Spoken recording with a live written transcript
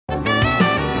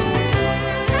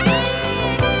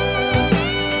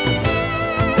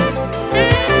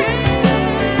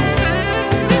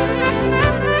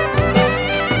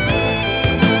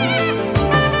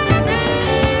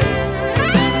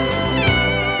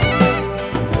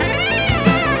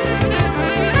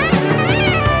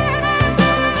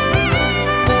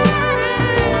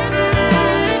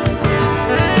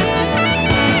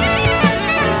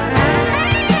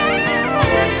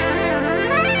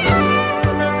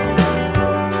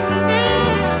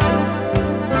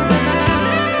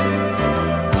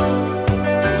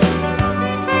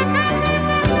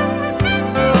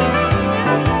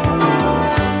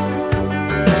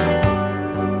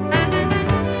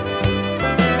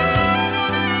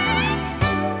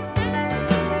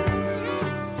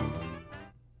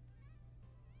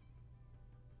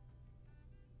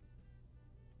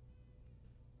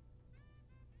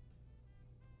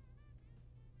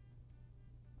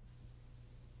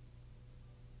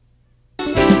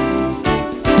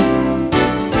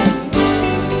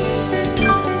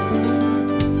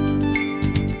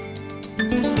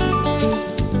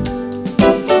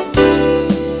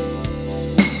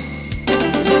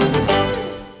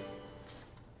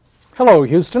Hello,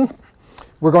 Houston.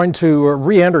 We're going to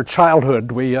re-enter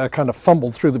childhood. We kind of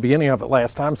fumbled through the beginning of it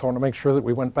last time, so I want to make sure that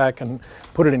we went back and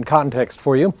put it in context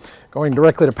for you. Going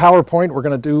directly to PowerPoint, we're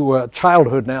going to do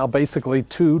childhood now, basically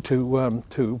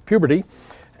to puberty,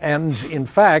 and in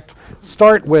fact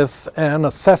start with an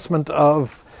assessment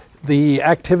of the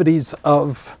activities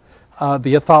of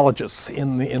the ethologists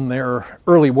in their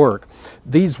early work.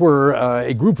 These were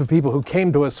a group of people who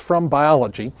came to us from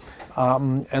biology,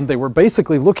 and they were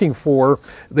basically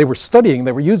they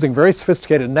were using very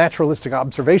sophisticated naturalistic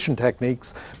observation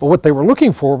techniques, but what they were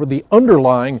looking for were the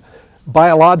underlying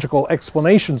biological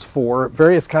explanations for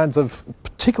various kinds of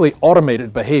particularly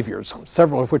automated behaviors,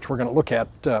 several of which we're going to look at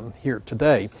here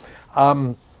today.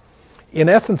 In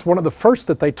essence, one of the first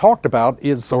that they talked about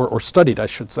is, or studied I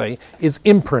should say, is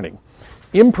imprinting.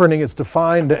 Imprinting is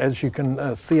defined, as you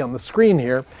can see on the screen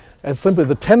here, as simply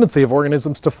the tendency of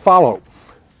organisms to follow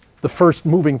the first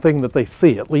moving thing that they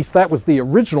see. At least that was the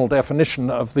original definition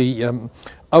of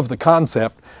the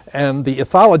concept. And the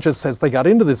ethologists, as they got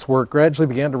into this work, gradually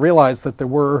began to realize that there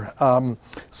were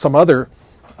some other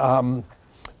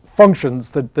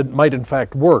functions that might in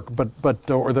fact work,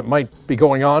 or that might be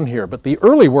going on here. But the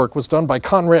early work was done by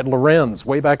Konrad Lorenz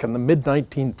way back in the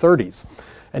mid-1930s.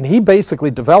 And he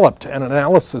basically developed an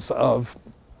analysis of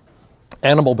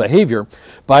animal behavior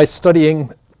by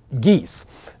studying geese.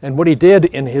 And what he did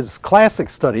in his classic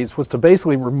studies was to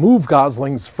basically remove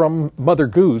goslings from mother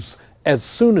goose as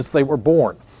soon as they were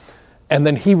born. And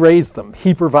then he raised them.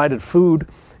 He provided food,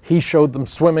 he showed them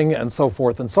swimming, and so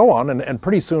forth and so on. And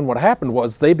pretty soon what happened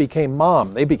was they became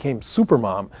mom, they became super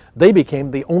mom, they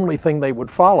became the only thing they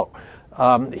would follow.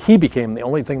 He became the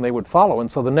only thing they would follow, and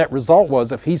so the net result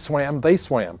was if he swam, they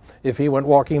swam. If he went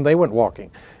walking, they went walking.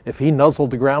 If he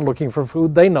nuzzled the ground looking for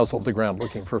food, they nuzzled the ground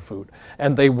looking for food.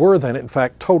 And they were then, in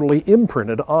fact, totally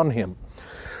imprinted on him.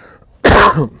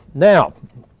 Now,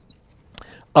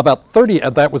 about 30,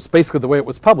 that was basically the way it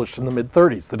was published in the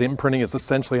mid-30s, that imprinting is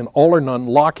essentially an all-or-none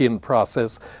lock-in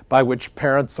process by which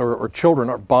parents or children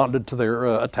are bonded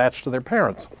to attached to their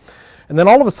parents. And then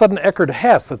all of a sudden, Eckhard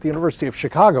Hess at the University of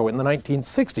Chicago in the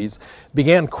 1960s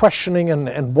began questioning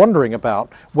and wondering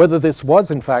about whether this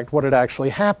was, in fact, what had actually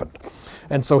happened.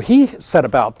 And so he set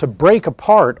about to break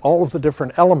apart all of the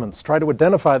different elements, try to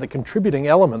identify the contributing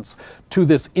elements to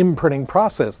this imprinting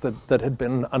process that had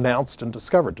been announced and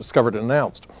discovered and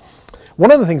announced. One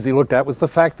of the things he looked at was the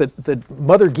fact that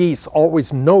mother geese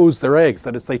always nose their eggs,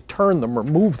 that is, they turn them or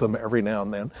move them every now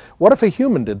and then. What if a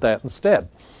human did that instead?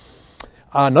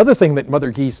 Another thing that mother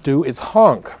geese do is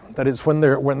honk. That is, when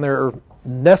they're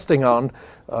nesting on,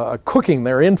 cooking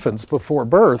their infants before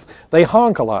birth, they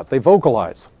honk a lot, they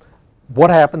vocalize. What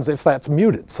happens if that's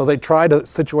muted? So they tried a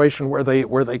situation where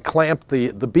they clamped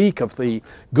the beak of the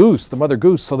goose, the mother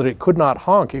goose, so that it could not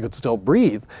honk. It could still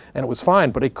breathe, and it was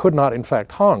fine, but it could not, in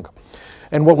fact, honk.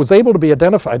 And what was able to be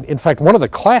identified, in fact, one of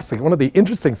the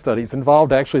interesting studies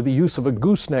involved actually the use of a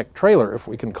gooseneck trailer, if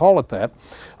we can call it that,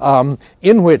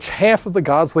 in which half of the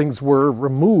goslings were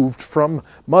removed from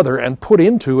mother and put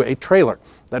into a trailer.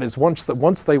 That is, once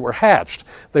they were hatched,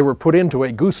 they were put into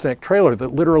a gooseneck trailer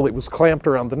that literally was clamped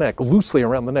around the neck, loosely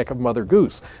around the neck of mother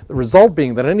goose. The result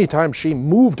being that any time she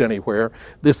moved anywhere,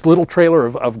 this little trailer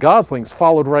of goslings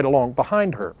followed right along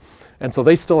behind her. And so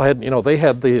they still had, they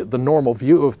had the normal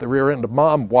view of the rear end of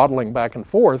mom waddling back and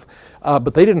forth,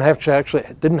 but they didn't have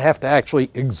to actually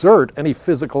exert any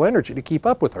physical energy to keep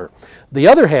up with her. The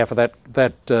other half of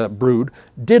that brood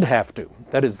did have to.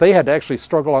 That is, they had to actually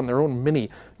struggle on their own mini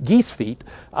geese feet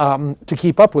to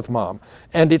keep up with mom.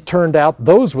 And it turned out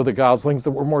those were the goslings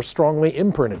that were more strongly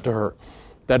imprinted to her.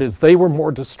 That is, they were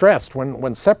more distressed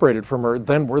when separated from her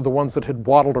than were the ones that had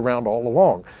waddled around all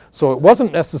along. So it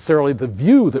wasn't necessarily the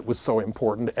view that was so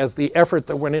important as the effort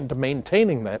that went into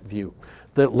maintaining that view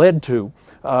that led to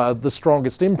the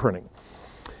strongest imprinting.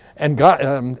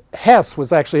 And Hess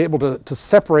was actually able to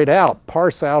separate out,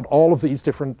 parse out all of these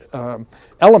different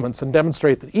elements and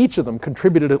demonstrate that each of them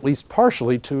contributed at least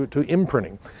partially to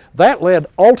imprinting. That led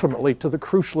ultimately to the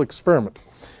crucial experiment.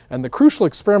 And the crucial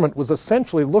experiment was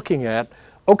essentially looking at,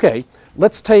 okay,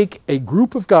 let's take a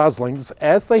group of goslings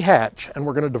as they hatch, and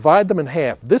we're going to divide them in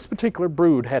half. This particular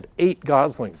brood had 8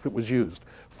 goslings that was used.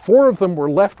 4 of them were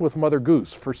left with mother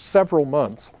goose for several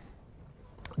months.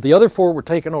 The other 4 were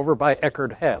taken over by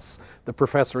Eckhard Hess, the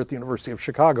professor at the University of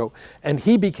Chicago, and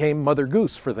he became mother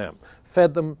goose for them,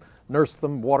 fed them, nursed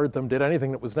them, watered them, did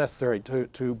anything that was necessary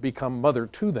to become mother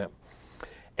to them.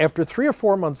 After 3 or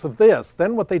 4 months of this,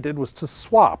 then what they did was to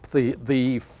swap.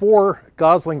 The 4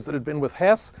 goslings that had been with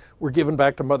Hess were given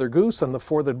back to mother goose, and the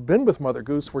 4 that had been with mother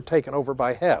goose were taken over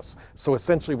by Hess. So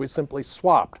essentially we simply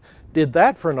swapped. Did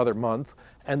that for another month,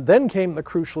 And then came the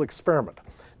crucial experiment.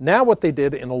 Now what they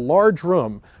did in a large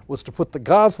room was to put the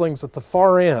goslings at the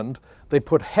far end. They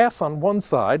put Hess on one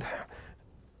side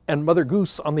and Mother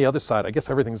Goose on the other side. I guess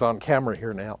everything's on camera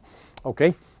here now.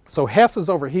 Okay, so Hess is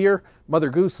over here, Mother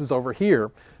Goose is over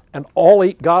here, and all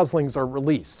 8 goslings are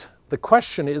released. The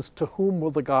question is, to whom will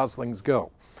the goslings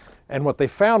go? And what they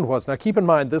found was, now keep in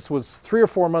mind, this was 3 or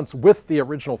 4 months with the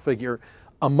original figure,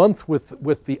 a month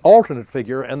with the alternate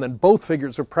figure, and then both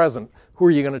figures are present. Who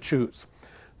are you going to choose?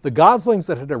 The goslings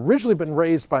that had originally been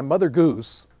raised by Mother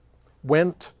Goose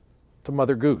went to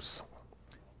Mother Goose.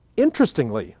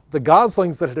 Interestingly, the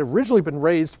goslings that had originally been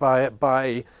raised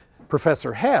by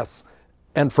Professor Hess,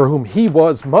 and for whom he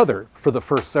was mother for the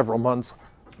first several months,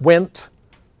 went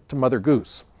to Mother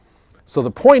Goose. So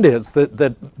the point is that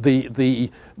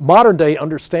the modern day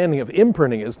understanding of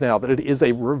imprinting is now that it is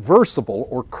a reversible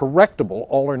or correctable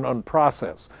all or none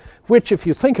process, which, if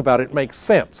you think about it, makes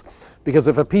sense. Because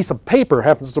if a piece of paper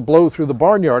happens to blow through the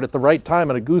barnyard at the right time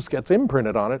and a goose gets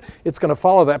imprinted on it, it's going to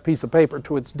follow that piece of paper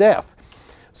to its death.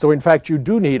 So in fact, you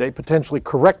do need a potentially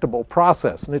correctable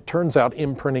process, and it turns out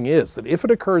imprinting is. That if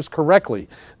it occurs correctly,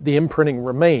 the imprinting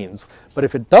remains, but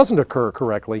if it doesn't occur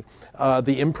correctly,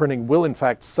 the imprinting will in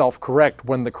fact self-correct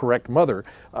when the correct mother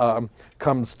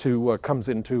comes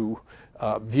into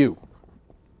view.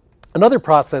 Another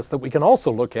process that we can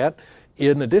also look at,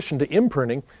 in addition to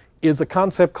imprinting, is a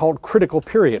concept called critical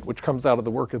period, which comes out of the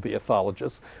work of the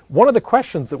ethologists. One of the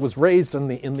questions that was raised in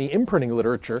the imprinting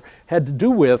literature had to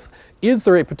do with, is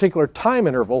there a particular time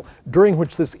interval during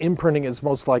which this imprinting is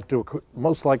most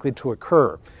likely to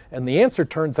occur? And the answer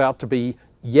turns out to be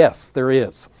yes, there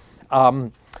is.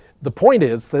 The point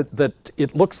is that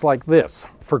it looks like this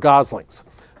for goslings.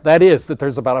 That is, that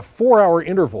there's about a 4-hour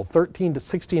interval, 13 to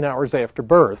 16 hours after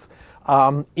birth,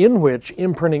 in which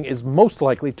imprinting is most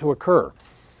likely to occur.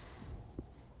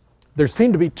 There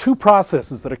seem to be 2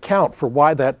 processes that account for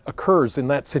why that occurs in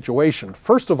that situation.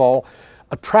 First of all,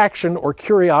 attraction or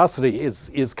curiosity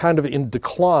is kind of in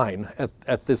decline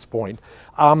at this point,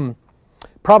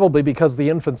 probably because the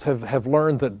infants have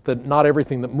learned that not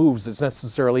everything that moves is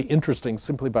necessarily interesting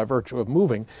simply by virtue of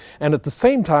moving. And at the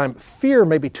same time, fear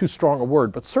may be too strong a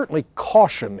word, but certainly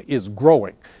caution is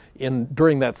growing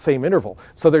during that same interval.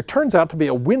 So there turns out to be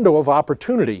a window of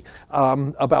opportunity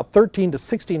about 13 to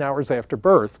 16 hours after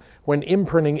birth when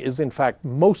imprinting is in fact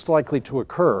most likely to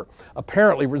occur,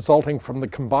 apparently resulting from the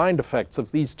combined effects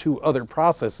of these 2 other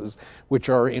processes, which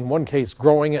are in one case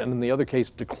growing and in the other case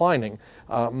declining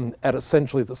at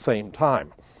essentially the same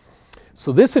time.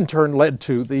 So this in turn led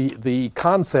to the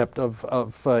concept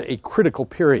of a critical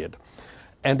period.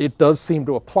 And it does seem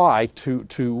to apply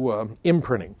to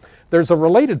imprinting. There's a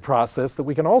related process that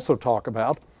we can also talk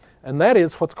about, and that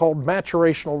is what's called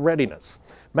maturational readiness.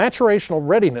 Maturational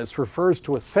readiness refers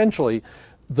to essentially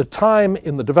the time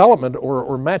in the development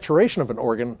or maturation of an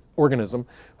organism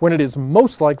when it is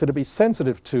most likely to be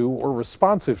sensitive to or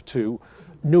responsive to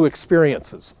new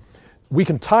experiences. We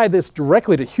can tie this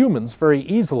directly to humans very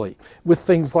easily with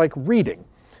things like reading.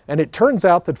 And it turns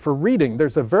out that for reading,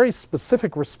 there's a very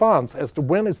specific response as to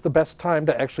when is the best time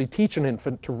to actually teach an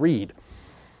infant to read.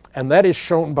 And that is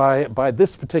shown by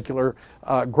this particular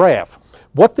graph.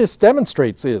 What this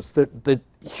demonstrates is that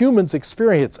humans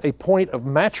experience a point of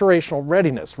maturational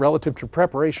readiness relative to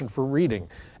preparation for reading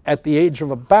at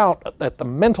the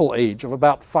mental age of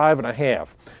about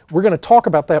 5.5. We're going to talk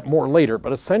about that more later,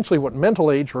 but essentially what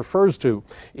mental age refers to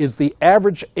is the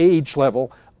average age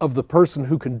level of the person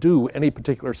who can do any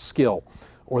particular skill.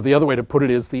 Or the other way to put it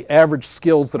is the average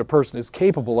skills that a person is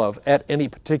capable of at any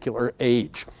particular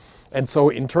age. And so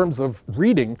in terms of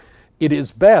reading, it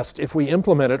is best if we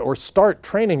implement it or start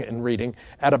training in reading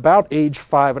at about age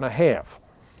 5.5.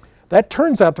 That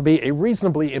turns out to be a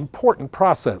reasonably important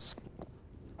process.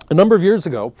 A number of years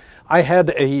ago, I had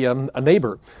a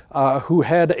neighbor who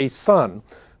had a son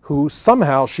who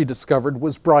somehow she discovered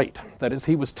was bright. That is,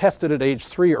 he was tested at age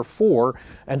 3 or 4,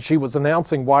 and she was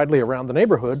announcing widely around the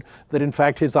neighborhood that in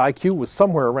fact his IQ was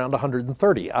somewhere around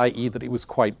 130, i.e. that he was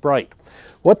quite bright.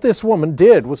 What this woman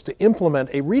did was to implement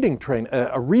a reading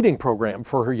program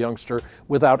for her youngster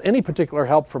without any particular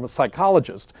help from a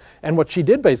psychologist. And what she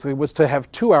did basically was to have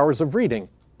 2 hours of reading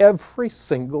every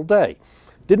single day.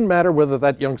 Didn't matter whether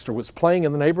that youngster was playing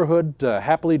in the neighborhood,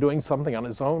 happily doing something on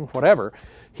his own, whatever.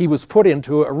 He was put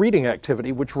into a reading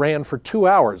activity which ran for 2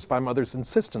 hours by mother's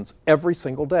insistence every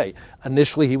single day.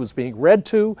 Initially he was being read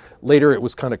to, later it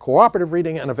was kind of cooperative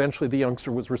reading, and eventually the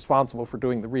youngster was responsible for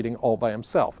doing the reading all by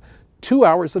himself. 2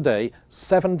 hours a day,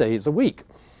 7 days a week.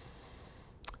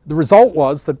 The result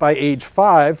was that by age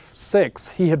 5,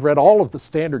 6, he had read all of the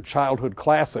standard childhood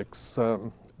classics,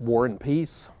 War and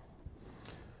Peace,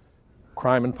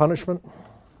 Crime and Punishment.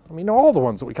 I mean, all the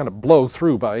ones that we kind of blow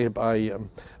through by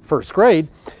first grade.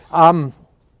 And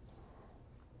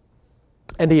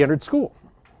he entered school.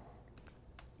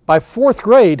 By fourth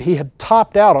grade, he had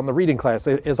topped out on the reading class.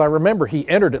 As I remember, he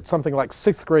entered at something like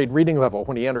sixth grade reading level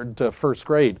when he entered first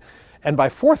grade. And by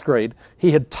fourth grade,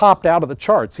 he had topped out of the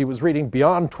charts. He was reading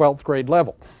beyond 12th grade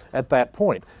level at that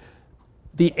point.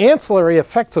 The ancillary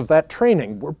effects of that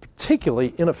training were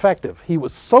particularly ineffective. He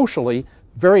was socially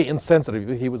very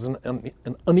insensitive. He was an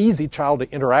uneasy child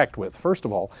to interact with, first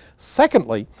of all.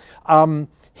 Secondly,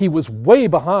 he was way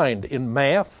behind in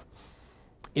math,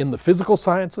 in the physical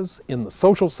sciences, in the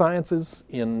social sciences,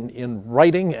 in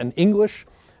writing and English,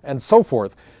 and so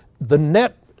forth. The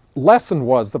net lesson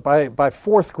was that by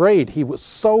fourth grade, he was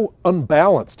so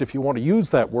unbalanced, if you want to use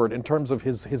that word, in terms of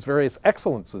his various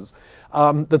excellences,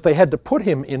 that they had to put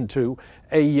him into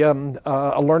a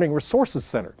learning resources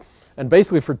center. And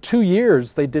basically for 2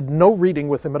 years, they did no reading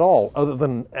with him at all, other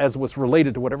than as was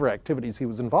related to whatever activities he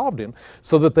was involved in,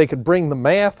 so that they could bring the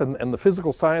math and the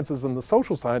physical sciences and the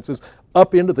social sciences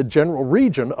up into the general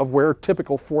region of where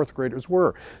typical fourth graders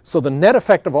were. So the net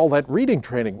effect of all that reading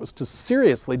training was to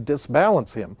seriously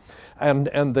disbalance him. And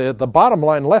the bottom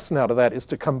line lesson out of that is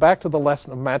to come back to the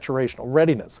lesson of maturational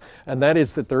readiness. And that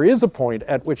is that there is a point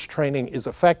at which training is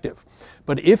effective.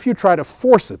 But if you try to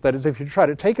force it, that is, if you try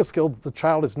to take a skill that the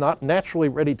child is not naturally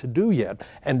ready to do yet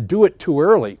and do it too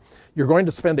early, you're going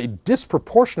to spend a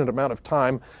disproportionate amount of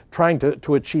time trying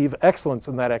to achieve excellence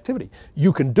in that activity.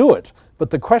 You can do it,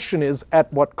 but the question is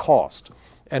at what cost?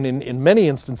 And in many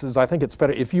instances, I think it's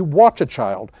better if you watch a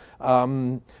child,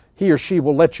 he or she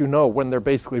will let you know when they're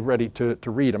basically ready to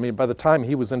read. I mean, by the time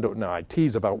he was into, now I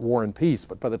tease about War and Peace,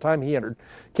 but by the time he entered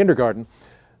kindergarten,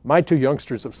 my two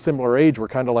youngsters of similar age were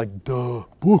kind of like, duh,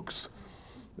 books.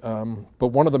 But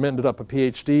one of them ended up a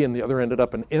PhD and the other ended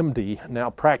up an MD, now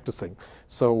practicing.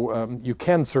 So you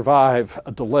can survive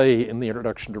a delay in the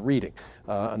introduction to reading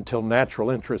until natural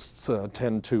interests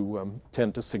tend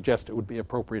to suggest it would be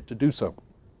appropriate to do so.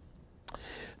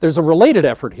 There's a related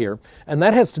effort here, and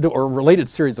that has to do, or a related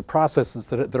series of processes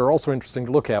that are also interesting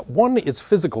to look at. One is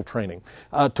physical training.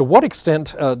 To what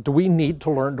extent do we need to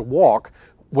learn to walk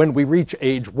when we reach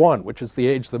age 1, which is the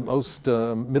age that most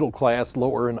middle class,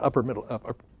 lower and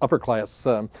upper class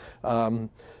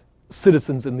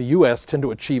citizens in the U.S. tend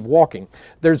to achieve walking?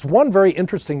 There's one very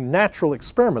interesting natural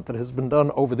experiment that has been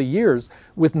done over the years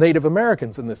with Native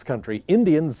Americans in this country.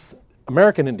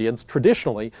 American Indians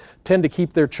traditionally tend to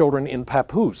keep their children in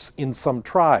papoose in some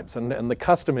tribes, and the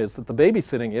custom is that the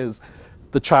babysitting is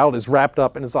the child is wrapped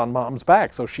up and is on mom's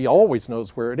back, so she always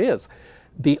knows where it is.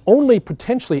 The only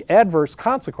potentially adverse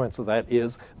consequence of that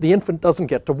is the infant doesn't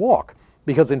get to walk,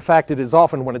 because in fact it is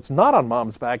often when it's not on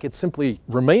mom's back, it simply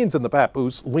remains in the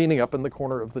papoose, leaning up in the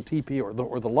corner of the teepee or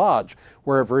the lodge,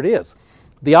 wherever it is.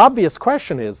 The obvious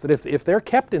question is that if they're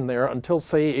kept in there until,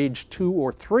 say, age 2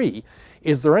 or 3,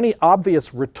 is there any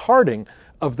obvious retarding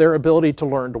of their ability to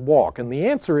learn to walk? And the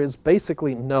answer is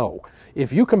basically no.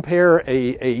 If you compare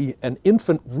an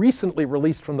infant recently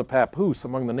released from the papoose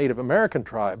among the Native American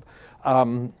tribe,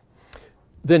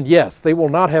 then yes, they will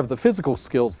not have the physical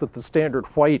skills that the standard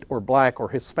white or black or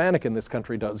Hispanic in this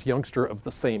country does, youngster of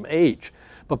the same age.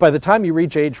 But by the time you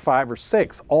reach age 5 or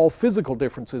 6, all physical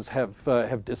differences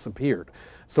have disappeared.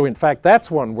 So in fact, that's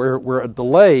one where a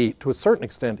delay, to a certain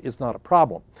extent, is not a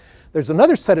problem. There's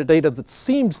another set of data that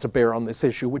seems to bear on this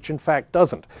issue, which in fact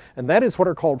doesn't, and that is what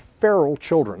are called feral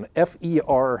children,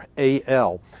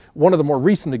 F-E-R-A-L. One of the more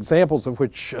recent examples of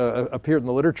which appeared in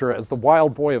the literature as the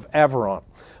wild boy of Averon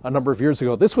a number of years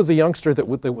ago. This was a youngster that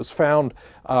was found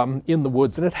in the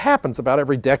woods, and it happens about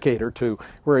every decade or two,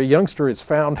 where a youngster is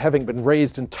found having been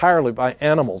raised entirely by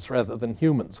animals rather than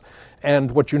humans. And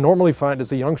what you normally find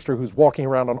is a youngster who's walking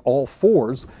around on all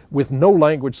fours with no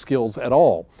language skills at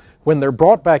all. When they're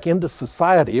brought back into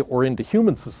society or into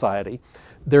human society,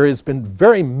 there has been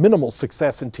very minimal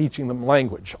success in teaching them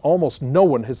language. Almost no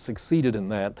one has succeeded in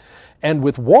that. And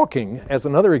with walking, as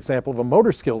another example of a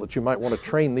motor skill that you might want to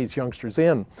train these youngsters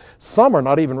in, some are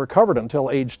not even recovered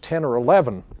until age 10 or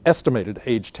 11, estimated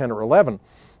age 10 or 11.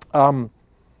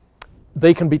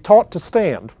 They can be taught to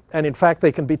stand, and in fact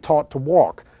they can be taught to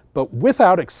walk. But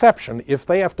without exception, if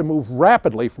they have to move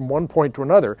rapidly from one point to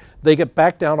another, they get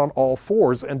back down on all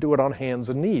fours and do it on hands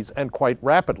and knees, and quite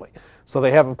rapidly. So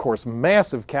they have, of course,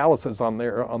 massive calluses on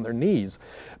their knees.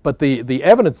 But the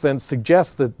evidence then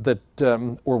suggests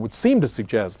or would seem to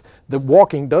suggest, that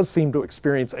walking does seem to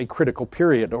experience a critical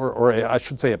period, or I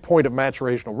should say a point of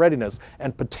maturational readiness,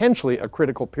 and potentially a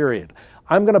critical period.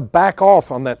 I'm going to back off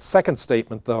on that second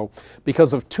statement, though,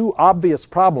 because of two obvious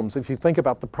problems if you think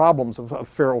about the problems of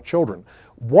feral children.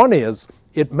 One is,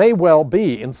 it may well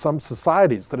be in some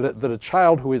societies that a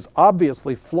child who is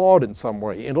obviously flawed in some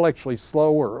way, intellectually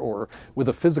slow or with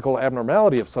a physical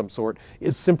abnormality of some sort,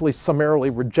 is simply summarily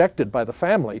rejected by the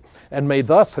family and may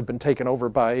thus have been taken over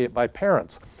by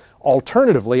parents.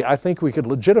 Alternatively, I think we could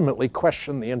legitimately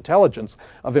question the intelligence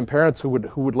of parents who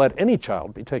would let any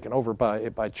child be taken over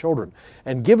by children.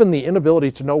 And given the inability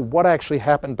to know what actually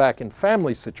happened back in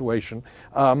family situation,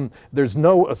 there's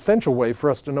no essential way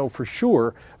for us to know for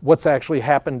sure what's actually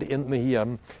happened in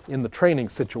the training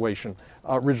situation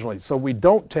originally. So we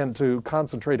don't tend to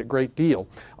concentrate a great deal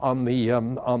on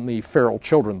the feral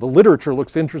children. The literature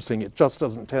looks interesting, it just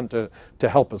doesn't tend to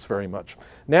help us very much.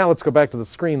 Now let's go back to the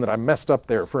screen that I messed up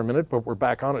there for a minute, but we're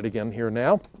back on it again here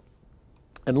now,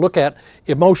 and look at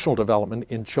emotional development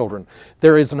in children.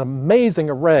 There is an amazing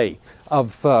array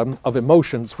of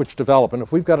emotions which develop, and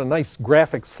if we've got a nice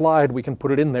graphic slide, we can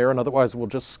put it in there, and otherwise we'll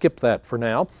just skip that for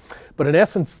now. But in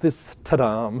essence, this,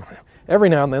 ta-da, every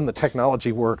now and then the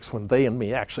technology works when they and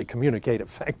me actually communicate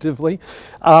effectively.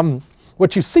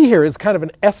 What you see here is kind of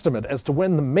an estimate as to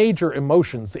when the major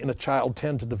emotions in a child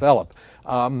tend to develop.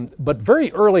 But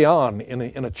very early on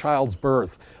in a child's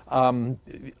birth,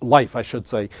 life I should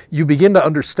say, you begin to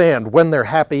understand when they're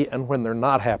happy and when they're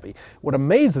not happy. What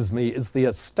amazes me is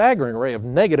the staggering array of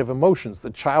negative emotions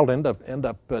that child end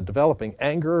up developing.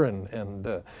 Anger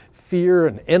and fear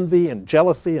and envy and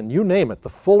jealousy and you name it, the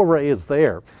full array is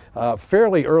there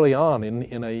fairly early on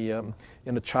in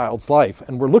a child's life.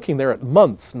 And we're looking there at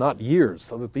months, not years,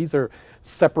 so that these are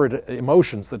separate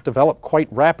emotions that develop quite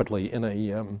rapidly in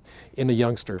a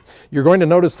youngster. You're going to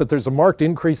notice that there's a marked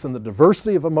increase in the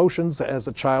diversity of emotions as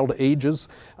a child ages.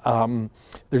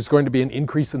 There's going to be an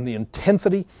increase in the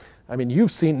intensity. I mean,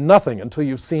 you've seen nothing until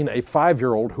you've seen a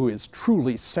 5-year-old who is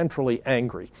truly centrally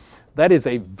angry. That is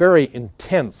a very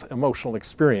intense emotional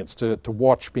experience to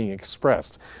watch being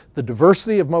expressed. The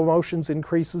diversity of emotions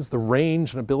increases, the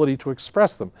range and ability to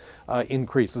express them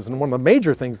increases. And one of the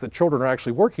major things that children are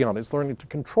actually working on is learning to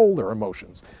control their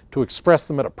emotions, to express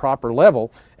them at a proper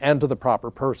level and to the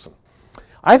proper person.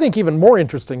 I think even more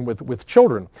interesting with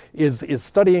children is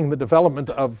studying the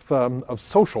development of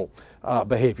social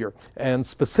behavior. And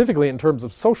specifically in terms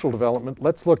of social development,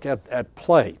 let's look at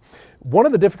play. One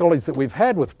of the difficulties that we've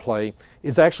had with play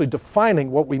is actually defining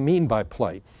what we mean by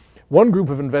play. One group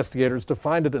of investigators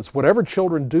defined it as whatever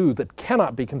children do that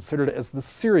cannot be considered as the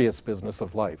serious business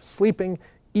of life: sleeping,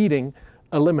 eating,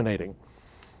 eliminating.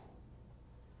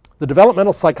 The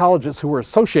developmental psychologists who were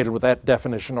associated with that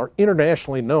definition are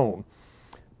internationally known.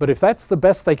 But if that's the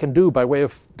best they can do by way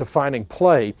of defining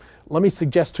play, let me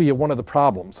suggest to you one of the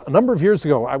problems. A number of years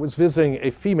ago, I was visiting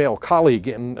a female colleague,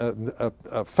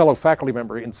 a fellow faculty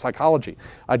member in psychology.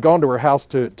 I'd gone to her house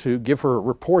to give her a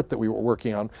report that we were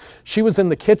working on. She was in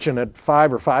the kitchen at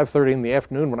 5 or 5:30 in the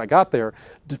afternoon when I got there,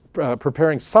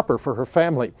 preparing supper for her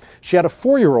family. She had a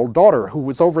 4-year-old daughter who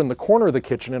was over in the corner of the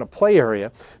kitchen in a play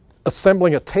area,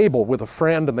 assembling a table with a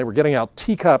friend, and they were getting out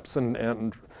teacups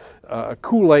and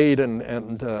Kool-Aid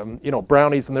and you know,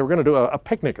 brownies, and they were going to do a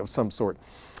picnic of some sort.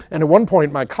 And at one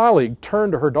point, my colleague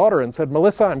turned to her daughter and said,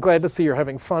 "Melissa, I'm glad to see you're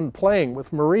having fun playing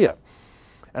with Maria."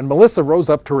 And Melissa rose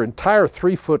up to her entire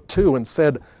 3'2" and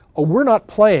said, "Oh, we're not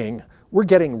playing, we're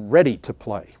getting ready to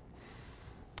play."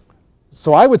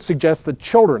 So I would suggest that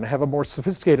children have a more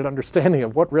sophisticated understanding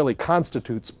of what really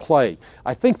constitutes play.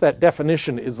 I think that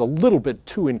definition is a little bit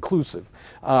too inclusive,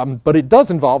 but it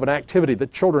does involve an activity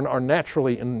that children are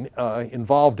naturally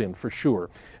involved in, for sure.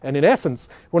 And in essence,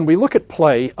 when we look at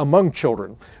play among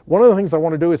children, one of the things I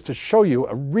want to do is to show you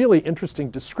a really interesting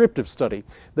descriptive study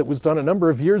that was done a number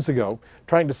of years ago,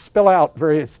 trying to spell out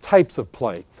various types of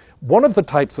play. One of the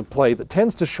types of play that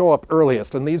tends to show up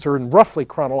earliest, and these are in roughly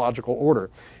chronological order,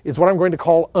 is what I'm going to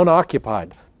call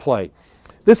unoccupied play.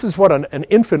 This is what an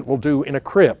infant will do in a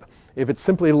crib. If it's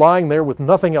simply lying there with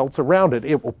nothing else around it,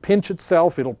 it will pinch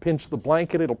itself, it'll pinch the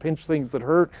blanket, it'll pinch things that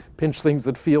hurt, pinch things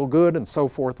that feel good, and so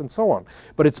forth and so on.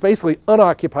 But it's basically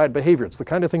unoccupied behavior. It's the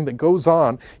kind of thing that goes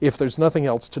on if there's nothing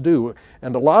else to do.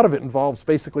 And a lot of it involves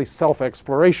basically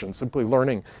self-exploration, simply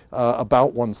learning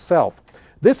about oneself.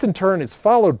 This, in turn, is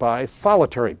followed by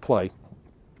solitary play.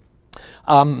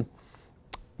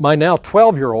 My now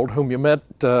 12-year-old, whom you met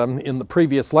in the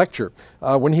previous lecture,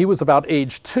 when he was about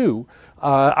age 2,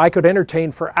 I could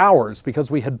entertain for hours because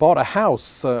we had bought a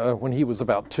house when he was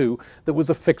about 2 that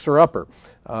was a fixer-upper.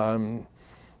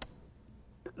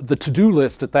 the to-do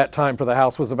list at that time for the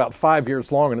house was about 5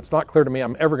 years long, and it's not clear to me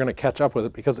I'm ever going to catch up with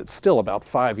it because it's still about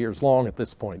 5 years long at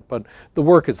this point. But the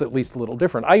work is at least a little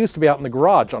different. I used to be out in the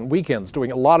garage on weekends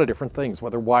doing a lot of different things,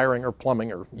 whether wiring or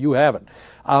plumbing or you have it.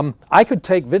 I could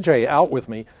take Vijay out with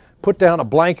me, put down a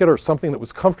blanket or something that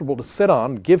was comfortable to sit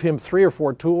on, give him 3 or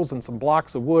 4 tools and some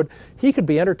blocks of wood. He could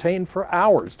be entertained for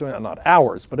hours, not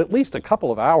hours, but at least a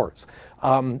couple of hours,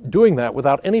 doing that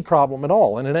without any problem at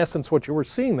all. And in essence, what you were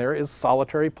seeing there is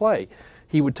solitary play.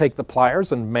 He would take the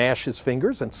pliers and mash his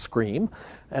fingers and scream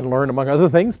and learn, among other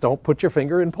things, don't put your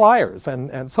finger in pliers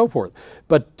and so forth.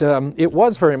 But it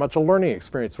was very much a learning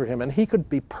experience for him, and he could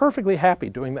be perfectly happy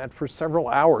doing that for several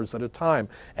hours at a time,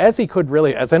 as he could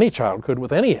really, as any child could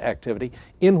with any activity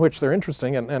in which they're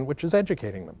interesting and which is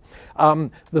educating them.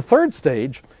 The third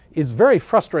stage is very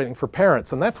frustrating for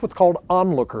parents, and that's what's called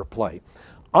onlooker play.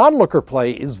 Onlooker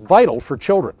play is vital for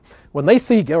children. When they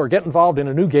see or get involved in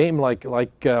a new game like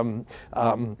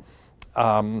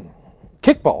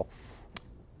kickball,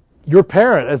 your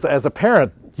parent, as a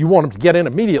parent, you want them to get in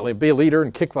immediately, be a leader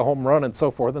and kick the home run and so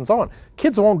forth and so on.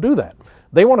 Kids won't do that.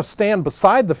 They want to stand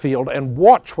beside the field and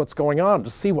watch what's going on to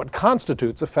see what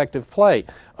constitutes effective play,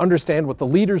 understand what the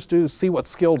leaders do, see what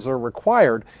skills are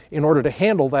required in order to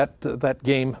handle that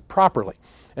game properly.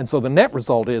 And so the net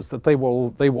result is that they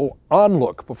will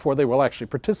onlook before they will actually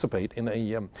participate in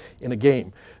a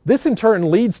game. This in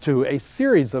turn leads to a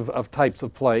series of types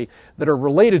of play that are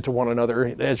related to one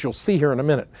another, as you'll see here in a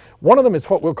minute. One of them is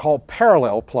what we'll call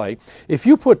parallel play. If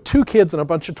you put 2 kids and a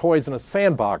bunch of toys in a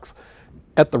sandbox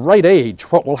at the right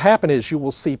age, what will happen is you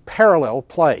will see parallel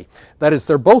play. That is,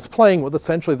 they're both playing with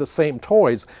essentially the same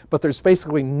toys, but there's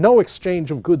basically no exchange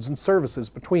of goods and services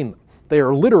between them. They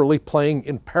are literally playing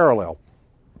in parallel.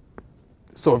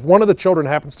 So if one of the children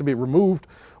happens to be removed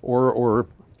or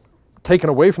taken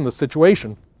away from the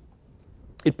situation,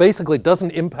 it basically doesn't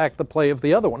impact the play of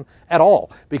the other one at all,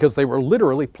 because they were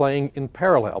literally playing in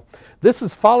parallel. This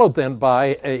is followed then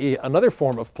by another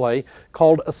form of play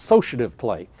called associative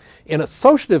play. In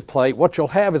associative play, what you'll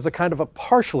have is a kind of a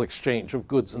partial exchange of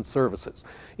goods and services.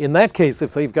 In that case,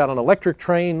 if they've got an electric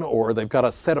train or they've got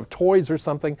a set of toys or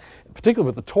something, particularly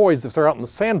with the toys, if they're out in the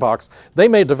sandbox, they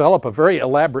may develop a very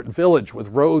elaborate village with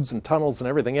roads and tunnels and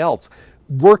everything else,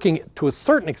 working to a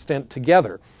certain extent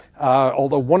together.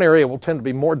 Although one area will tend to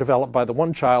be more developed by the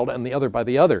one child and the other by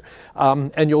the other.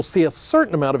 And you'll see a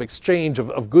certain amount of exchange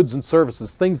of goods and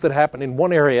services. Things that happen in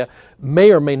one area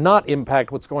may or may not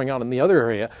impact what's going on in the other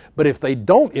area, but if they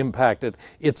don't impact it,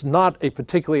 it's not a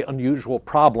particularly unusual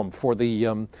problem for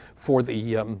the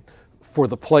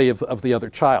play of the other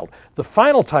child. The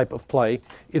final type of play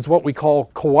is what we call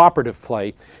cooperative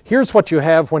play. Here's what you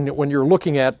have when you're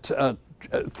looking at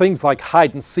things like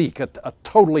hide and seek, a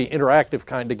totally interactive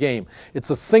kind of game. It's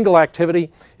a single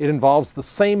activity. It involves the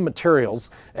same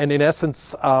materials, and in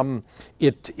essence,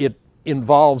 it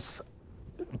involves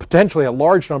potentially a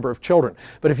large number of children.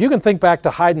 But if you can think back to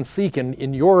hide and seek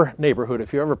in your neighborhood,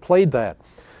 if you ever played that,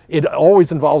 it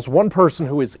always involves one person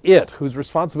who is whose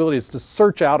responsibility is to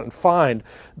search out and find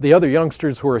the other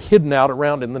youngsters who are hidden out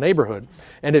around in the neighborhood.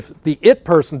 And if the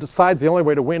person decides the only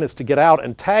way to win is to get out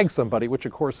and tag somebody, which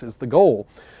of course is the goal,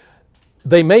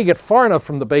 they may get far enough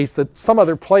from the base that some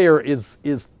other player is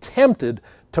tempted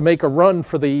to make a run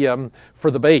for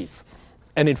the base.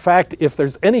 And in fact, if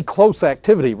there's any close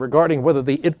activity regarding whether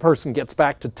the person gets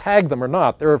back to tag them or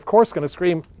not, they're of course going to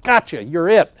scream, "Gotcha, you're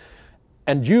it."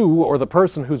 And you, or the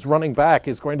person who's running back,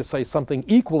 is going to say something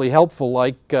equally helpful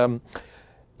like,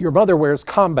 "Your mother wears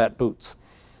combat boots."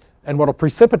 And what will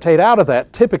precipitate out of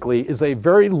that typically is a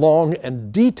very long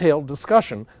and detailed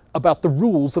discussion about the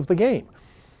rules of the game.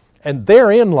 And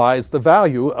therein lies the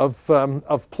value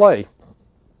of play.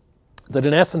 That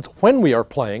in essence, when we are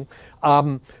playing,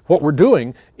 what we're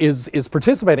doing is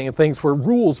participating in things where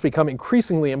rules become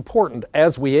increasingly important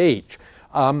as we age.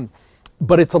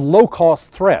 But it's a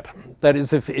low-cost threat. That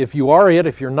is, if you are it,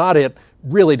 if you're not it,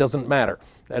 really doesn't matter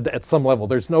at some level.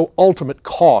 There's no ultimate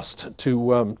cost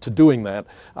to doing that.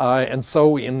 And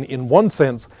so in one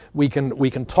sense, we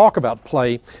can talk about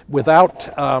play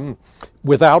or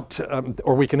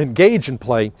we can engage in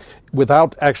play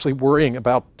without actually worrying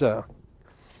about the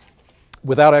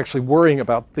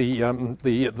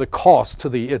cost to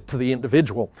the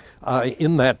individual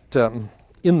in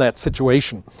that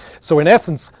situation. So in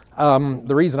essence,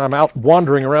 the reason I'm out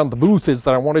wandering around the booth is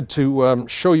that I wanted to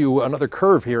show you another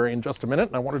curve here in just a minute,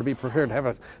 and I wanted to be prepared to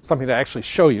have something to actually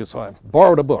show you, so I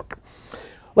borrowed a book.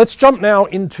 Let's jump now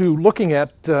into looking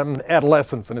at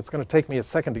adolescence, and it's going to take me a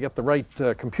second to get the right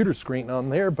computer screen on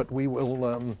there, but we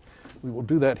will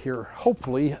do that here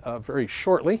hopefully very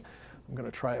shortly. I'm going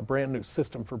to try a brand new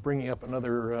system for bringing up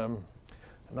another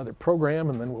program,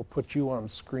 and then we'll put you on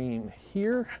screen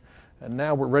here. And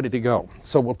now we're ready to go.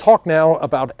 So we'll talk now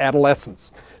about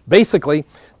adolescence, basically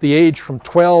the age from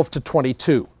 12 to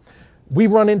 22. We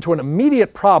run into an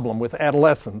immediate problem with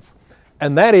adolescence,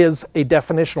 and that is a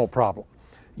definitional problem.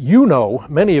 You know,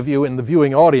 many of you in the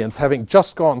viewing audience, having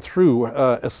just gone through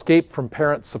escape from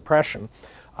parent suppression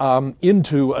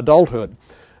into adulthood,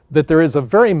 that there is a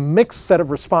very mixed set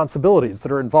of responsibilities that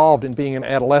are involved in being an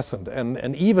adolescent.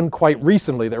 And even quite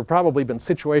recently, there have probably been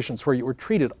situations where you were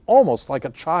treated almost like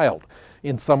a child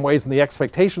in some ways, and the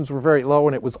expectations were very low,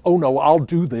 and it was, oh no, I'll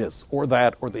do this or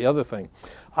that or the other thing.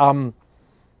 And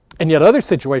yet other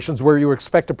situations where you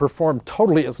expect to perform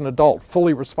totally as an adult,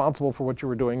 fully responsible for what you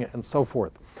were doing, and so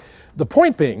forth. The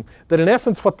point being that in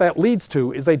essence what that leads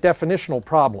to is a definitional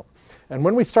problem. And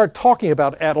when we start talking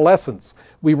about adolescence,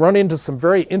 we run into some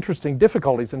very interesting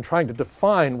difficulties in trying to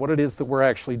define what it is that we're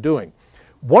actually doing.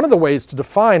 One of the ways to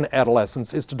define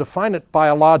adolescence is to define it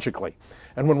biologically.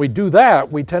 And when we do that,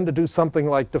 we tend to do something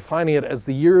like defining it as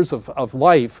the years of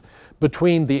life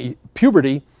between the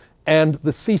puberty and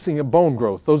the ceasing of bone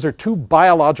growth. Those are two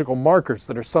biological markers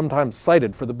that are sometimes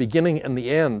cited for the beginning and the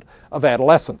end of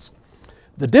adolescence.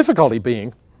 The difficulty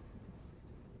being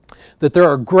that there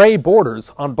are gray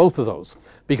borders on both of those,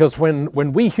 because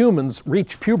when we humans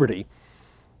reach puberty,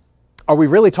 are we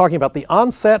really talking about the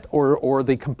onset or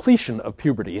the completion of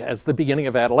puberty as the beginning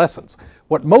of adolescence?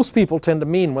 What most people tend to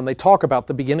mean when they talk about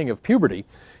the beginning of puberty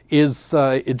is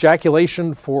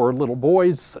ejaculation for little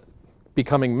boys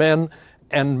becoming men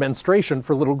and menstruation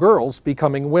for little girls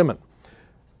becoming women.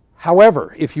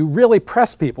 However, if you really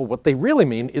press people, what they really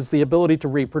mean is the ability to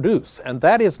reproduce, and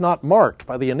that is not marked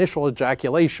by the initial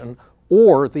ejaculation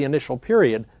or the initial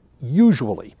period,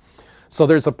 usually. So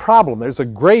there's a problem. There's a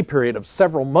gray period of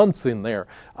several months in there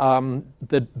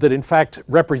that in fact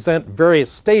represent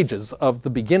various stages of the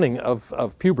beginning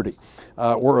of puberty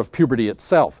or of puberty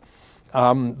itself.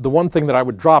 The one thing that I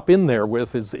would drop in there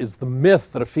with is the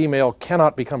myth that a female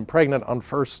cannot become pregnant on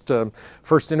first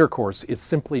intercourse is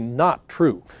simply not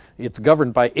true. It's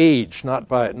governed by age, not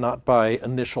by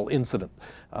initial incident.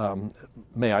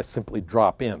 May I simply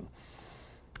drop in.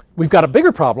 We've got a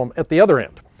bigger problem at the other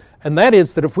end, and that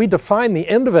is that if we define the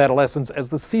end of adolescence as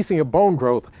the ceasing of bone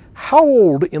growth, how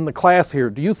old in the class here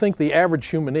do you think the average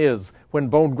human is when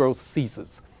bone growth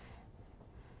ceases?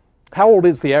 How old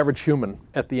is the average human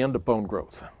at the end of bone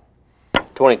growth?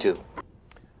 22.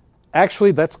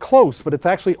 Actually, that's close, but it's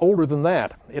actually older than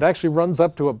that. It actually runs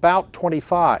up to about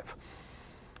 25.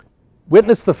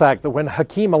 Witness the fact that when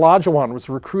Hakeem Olajuwon was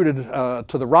recruited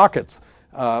to the Rockets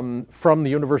from the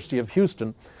University of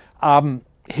Houston,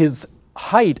 his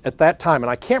height at that time, and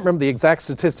I can't remember the exact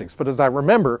statistics, but as I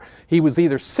remember, he was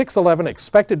either 6'11",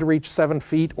 expected to reach 7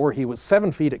 feet, or he was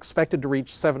 7 feet, expected to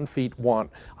reach 7 feet 1.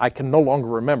 I can no longer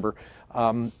remember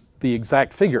the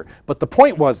exact figure. But the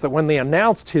point was that when they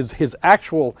announced his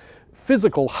actual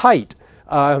physical height,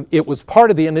 it was part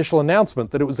of the initial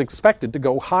announcement that it was expected to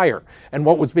go higher. And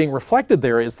what was being reflected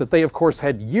there is that they, of course,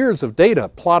 had years of data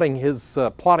plotting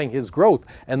his growth,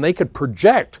 and they could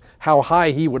project how high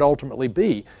he would ultimately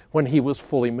be when he was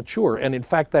fully mature. And in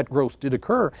fact, that growth did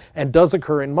occur and does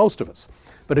occur in most of us.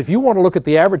 But if you want to look at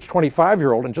the average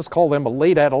 25-year-old and just call them a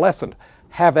late adolescent,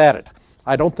 have at it.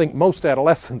 I don't think most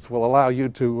adolescents will allow you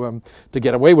to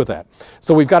get away with that.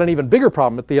 So we've got an even bigger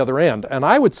problem at the other end. And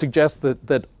I would suggest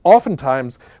that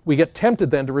oftentimes we get tempted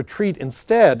then to retreat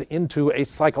instead into a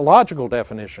psychological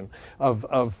definition of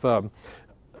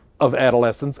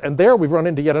adolescence. And there we've run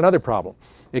into yet another problem.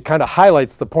 It kind of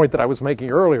highlights the point that I was making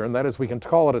earlier, and that is we can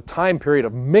call it a time period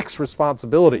of mixed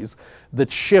responsibilities that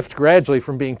shift gradually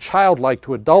from being childlike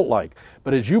to adult-like.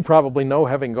 But as you probably know,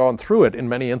 having gone through it in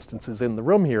many instances in the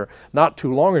room here not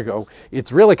too long ago,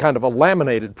 it's really kind of a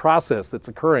laminated process that's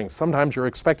occurring. Sometimes you're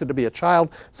expected to be a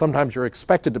child, sometimes you're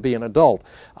expected to be an adult.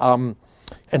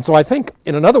 And so I think,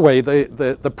 in another way,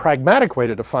 the pragmatic way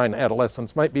to define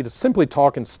adolescence might be to simply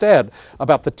talk instead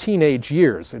about the teenage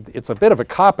years. It's a bit of a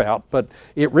cop-out, but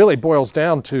it really boils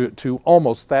down to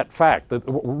almost that fact. That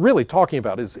what we're really talking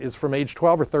about is from age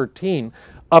 12 or 13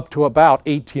 up to about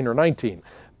 18 or 19.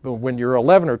 But when you're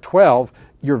 11 or 12,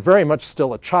 you're very much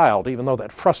still a child, even though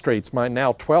that frustrates my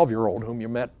now 12-year-old whom you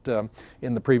met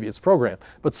in the previous program.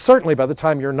 But certainly by the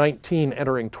time you're 19,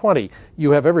 entering 20,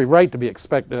 you have every right to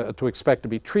expect to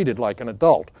be treated like an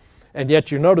adult. And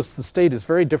yet you notice the state is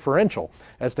very differential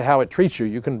as to how it treats you.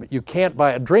 You can't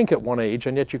buy a drink at one age,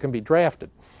 and yet you can be drafted.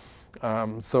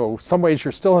 So some ways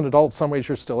you're still an adult, some ways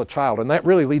you're still a child, and that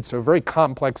really leads to a very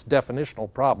complex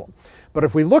definitional problem. But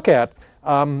if we look at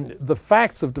the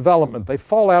facts of development, they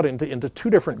fall out into two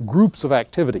different groups of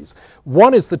activities.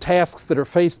 One is the tasks that are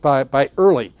faced by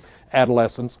early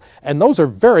adolescents, and those are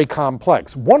very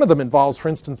complex. One of them involves, for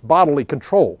instance, bodily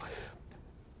control.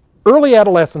 Early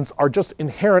adolescents are just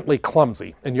inherently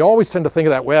clumsy, and you always tend to think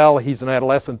of that, well, he's an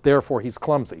adolescent, therefore he's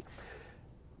clumsy.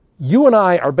 You and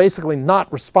I are basically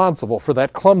not responsible for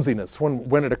that clumsiness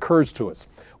when it occurs to us.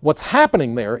 What's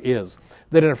happening there is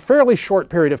that in a fairly short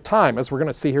period of time, as we're going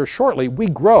to see here shortly, we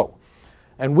grow.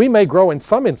 And we may grow in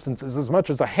some instances as much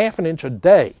as a half an inch a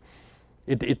day.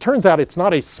 It turns out it's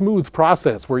not a smooth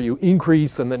process where you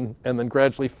increase and then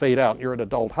gradually fade out and you're at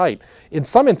adult height. In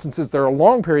some instances, there are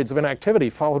long periods of inactivity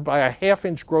followed by a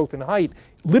half-inch growth in height,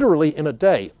 literally in a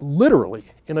day. Literally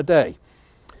in a day.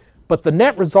 But the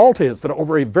net result is that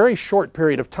over a very short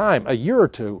period of time, a year or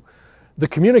two, the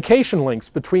communication links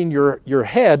between your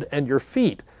head and your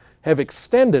feet have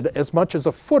extended as much as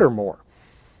a foot or more.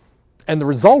 And the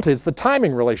result is the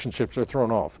timing relationships are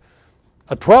thrown off.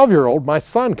 A 12-year-old, my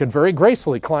son, can very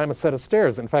gracefully climb a set of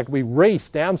stairs. In fact, we race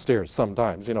downstairs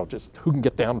sometimes, just who can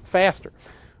get down faster.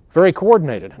 Very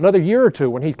coordinated. Another year or two,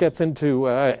 when he gets into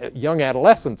young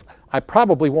adolescence, I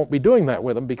probably won't be doing that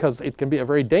with him because it can be a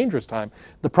very dangerous time.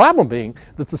 The problem being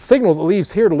that the signal that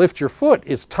leaves here to lift your foot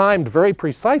is timed very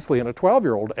precisely in a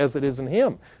 12-year-old as it is in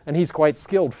him, and he's quite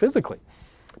skilled physically.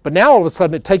 But now all of a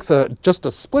sudden it takes just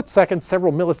a split second,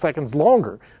 several milliseconds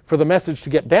longer for the message to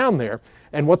get down there,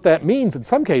 and what that means in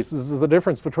some cases is the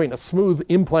difference between a smooth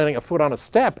implanting a foot on a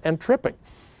step and tripping.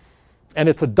 And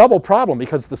it's a double problem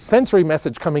because the sensory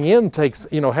message coming in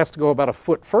has to go about a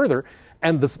foot further,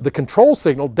 and the control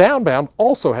signal downbound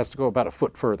also has to go about a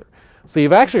foot further. So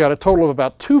you've actually got a total of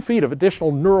about 2 feet of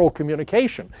additional neural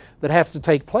communication that has to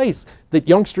take place that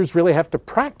youngsters really have to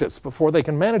practice before they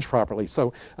can manage properly.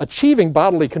 So achieving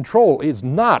bodily control is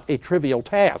not a trivial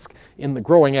task in the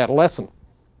growing adolescent.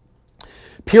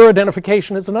 Peer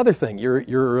identification is another thing.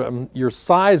 Your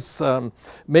size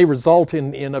may result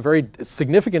in a very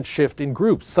significant shift in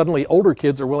groups. Suddenly older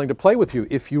kids are willing to play with you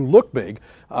if you look big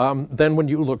than when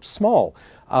you looked small.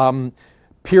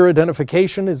 Peer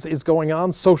identification is going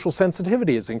on. Social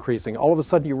sensitivity is increasing. All of a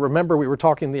sudden you remember we were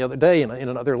talking the other day in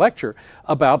another lecture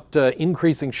about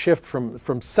increasing shift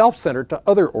from self-centered to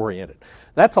other-oriented.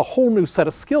 That's a whole new set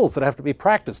of skills that have to be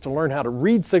practiced to learn how to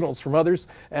read signals from others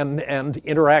and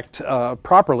interact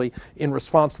properly in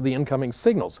response to the incoming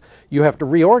signals. You have to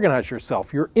reorganize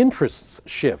yourself. Your interests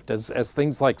shift as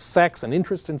things like sex and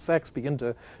interest in sex begin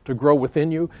to grow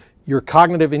within you. Your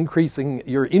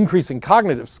increasing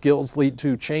cognitive skills lead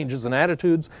to changes in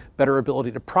attitudes, better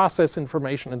ability to process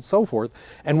information, and so forth.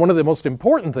 And one of the most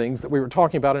important things that we were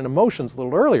talking about in emotions a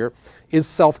little earlier is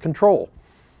self-control.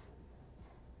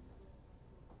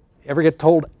 Ever get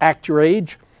told, act your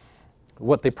age?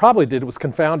 What they probably did was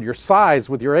confound your size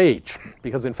with your age,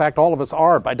 because in fact all of us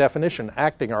are, by definition,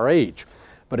 acting our age.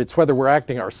 But it's whether we're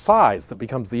acting our size that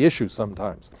becomes the issue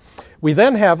sometimes. We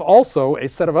then have also a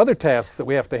set of other tasks that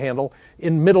we have to handle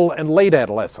in middle and late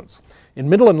adolescence. In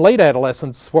middle and late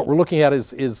adolescence, what we're looking at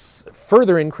is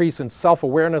further increase in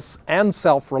self-awareness and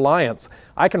self-reliance.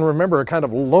 I can remember a kind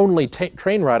of lonely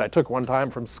train ride I took one time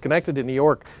from Schenectady, New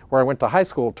York, where I went to high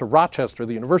school, to Rochester,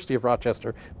 the University of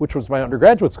Rochester, which was my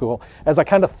undergraduate school, as I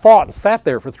kind of thought and sat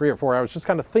there for 3 or 4 hours, just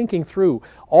kind of thinking through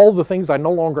all the things I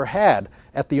no longer had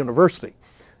at the university.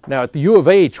 Now, at the U of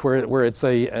H, where it's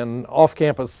an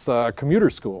off-campus commuter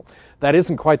school, that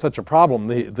isn't quite such a problem.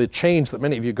 The change that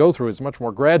many of you go through is much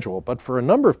more gradual. But for a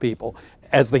number of people,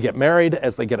 as they get married,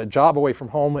 as they get a job away from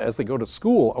home, as they go to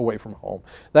school away from home,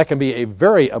 that can be a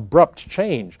very abrupt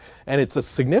change. And it's a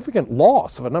significant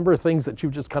loss of a number of things that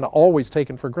you've just kind of always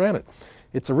taken for granted.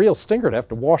 It's a real stinker to have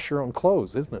to wash your own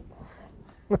clothes, isn't it?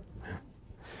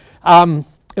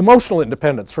 Emotional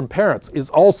independence from parents is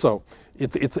also,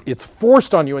 it's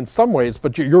forced on you in some ways,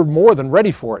 but you're more than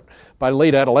ready for it by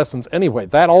late adolescence anyway.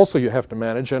 That also you have to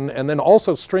manage, and then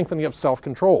also strengthening of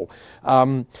self-control.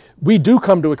 We do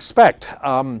come to expect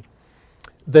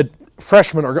that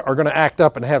freshmen are going to act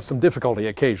up and have some difficulty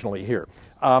occasionally here.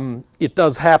 It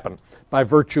does happen by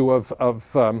virtue of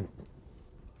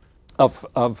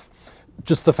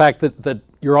just the fact that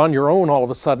you're on your own all of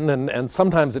a sudden, and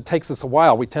sometimes it takes us a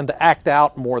while. We tend to act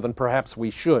out more than perhaps we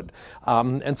should.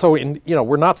 And so,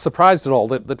 we're not surprised at all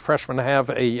that freshmen have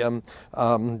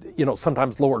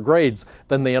sometimes lower grades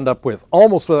than they end up with.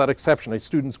 Almost without exception, a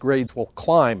student's grades will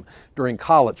climb during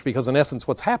college because, in essence,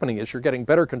 what's happening is you're getting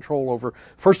better control over,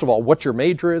 first of all, what your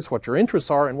major is, what your interests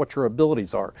are, and what your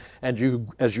abilities are. And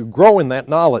as you grow in that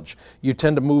knowledge, you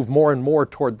tend to move more and more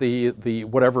toward the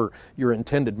whatever your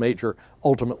intended major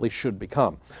ultimately should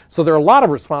become. So there are a lot of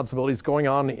responsibilities going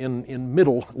on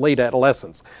in late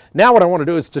adolescence. Now what I want to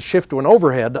do is to shift to an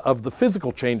overhead of the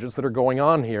physical changes that are going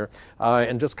on here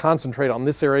and just concentrate on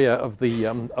this area of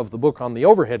the book on the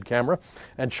overhead camera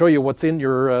and show you what's in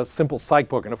your simple psych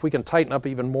book. And if we can tighten up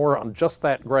even more on just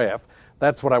that graph,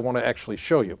 that's what I want to actually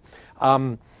show you.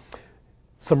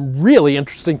 Some really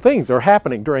interesting things are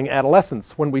happening during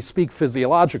adolescence when we speak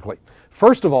physiologically.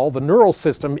 First of all, the neural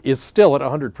system is still at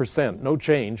 100%, no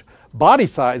change. Body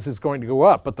size is going to go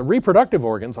up, but the reproductive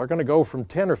organs are going to go from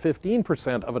 10 or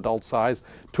 15% of adult size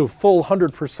to a full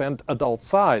 100% adult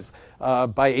size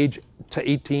by age to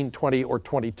 18, 20, or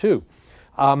 22.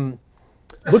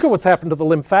 Look at what's happened to the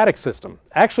lymphatic system.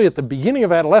 Actually, at the beginning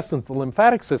of adolescence, the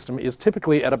lymphatic system is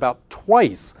typically at about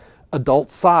twice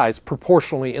adult size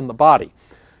proportionally in the body,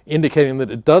 indicating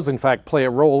that it does in fact play a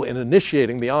role in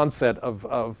initiating the onset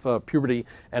of puberty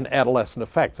and adolescent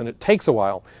effects. And it takes a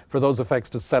while for those effects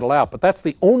to settle out. But that's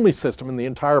the only system in the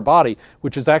entire body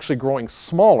which is actually growing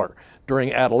smaller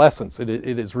during adolescence. It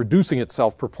is reducing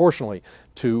itself proportionally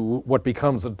to what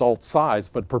becomes adult size,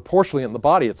 but proportionally in the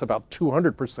body it's about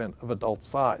 200% of adult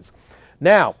size.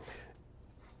 Now,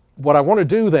 what I want to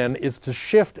do then is to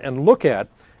shift and look at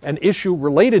an issue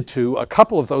related to a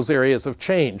couple of those areas of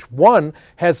change. One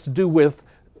has to do with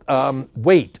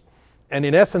weight. And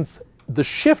in essence, the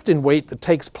shift in weight that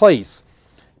takes place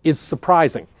is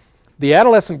surprising. The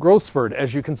adolescent growth spurt,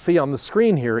 as you can see on the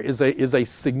screen here, is a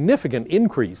significant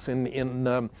increase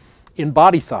in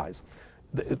body size.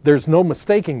 There's no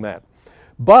mistaking that.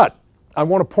 But I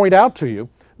want to point out to you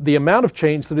the amount of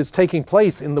change that is taking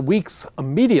place in the weeks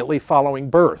immediately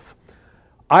following birth.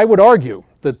 I would argue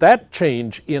that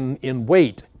change in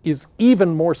weight is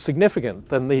even more significant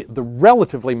than the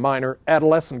relatively minor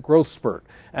adolescent growth spurt.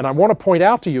 And I want to point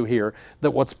out to you here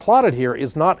that what's plotted here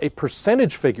is not a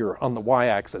percentage figure on the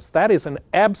y-axis. That is an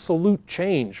absolute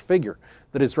change figure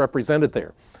that is represented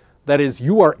there. That is,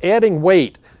 you are adding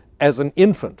weight as an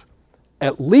infant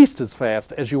at least as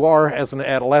fast as you are as an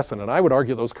adolescent. And I would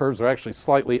argue those curves are actually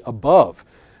slightly above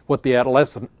what the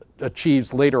adolescent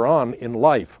achieves later on in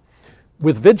life.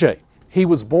 With Vijay, he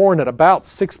was born at about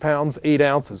 6 pounds, 8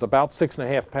 ounces, about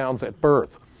 6.5 pounds at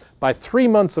birth. By 3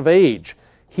 months of age,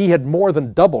 he had more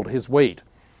than doubled his weight.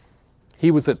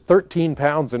 He was at 13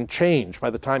 pounds and change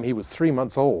by the time he was 3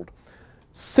 months old.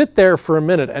 Sit there for a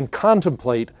minute and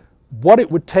contemplate what it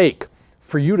would take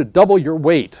for you to double your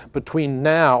weight between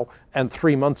now and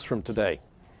 3 months from today.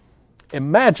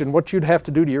 Imagine what you'd have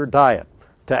to do to your diet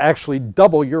to actually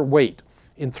double your weight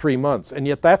in 3 months. And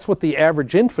yet that's what the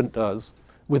average infant does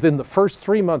within the first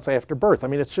 3 months after birth. I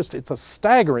mean, it's a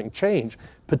staggering change,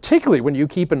 particularly when you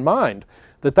keep in mind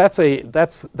that that's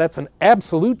an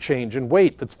absolute change in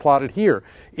weight that's plotted here.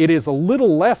 It is a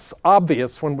little less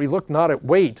obvious when we look not at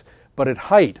weight, but at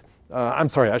height. I'm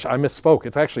sorry, I misspoke.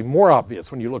 It's actually more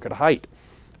obvious when you look at height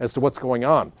as to what's going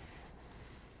on.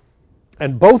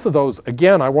 And both of those,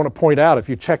 again, I want to point out, if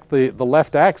you check the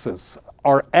left axis,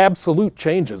 are absolute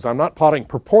changes. I'm not plotting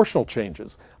proportional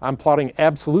changes. I'm plotting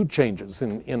absolute changes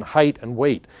in height and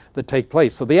weight that take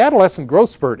place. So the adolescent growth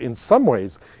spurt, in some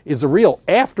ways, is a real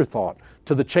afterthought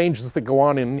to the changes that go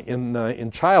on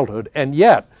in childhood, and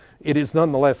yet it is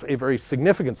nonetheless a very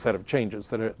significant set of changes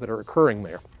that are occurring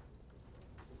there.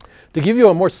 To give you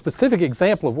a more specific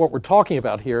example of what we're talking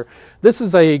about here, this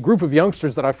is a group of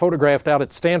youngsters that I photographed out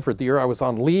at Stanford the year I was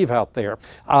on leave out there.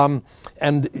 And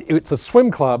it's a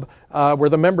swim club where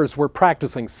the members were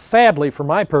practicing. Sadly, for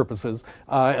my purposes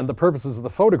and the purposes of the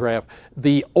photograph,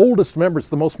 the oldest members,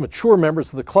 the most mature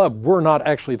members of the club were not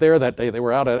actually there that day. They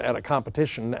were out at a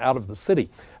competition out of the city.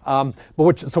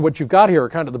 So what you've got here are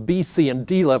kind of the B, C, and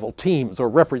D level teams or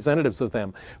representatives of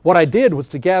them. What I did was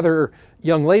to gather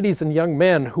young ladies and young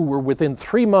men who were within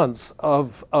 3 months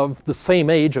of the same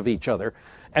age of each other,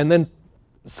 and then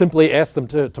simply ask them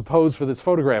to pose for this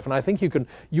photograph. And I think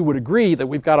you would agree that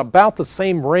we've got about the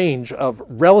same range of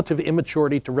relative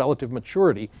immaturity to relative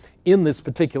maturity in this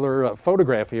particular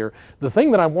photograph here. The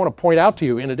thing that I want to point out to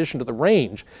you, in addition to the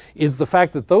range, is the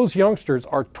fact that those youngsters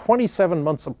are 27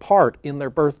 months apart in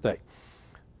their birthday.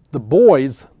 The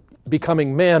boys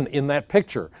becoming men in that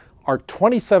picture are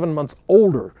 27 months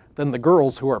older than the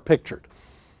girls who are pictured.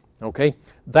 Okay?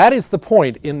 That is the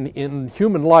point in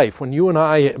human life when you and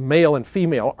I, male and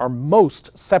female, are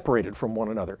most separated from one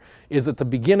another, is at the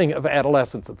beginning of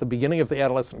adolescence, at the beginning of the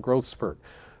adolescent growth spurt.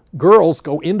 Girls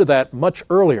go into that much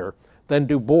earlier than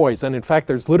do boys, and in fact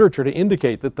there's literature to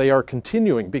indicate that they are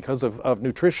continuing, because of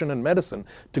nutrition and medicine,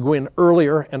 to go in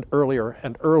earlier and earlier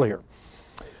and earlier.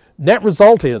 Net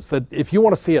result is that if you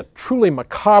want to see a truly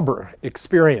macabre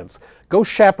experience, go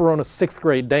chaperone a 6th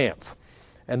grade dance.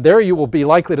 And there you will be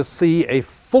likely to see a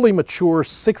fully mature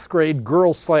 6th grade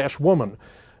girl/woman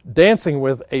dancing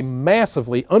with a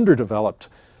massively underdeveloped,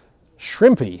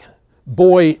 shrimpy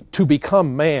boy to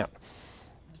become man.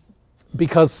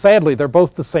 Because sadly, they're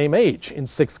both the same age in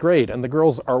 6th grade, and the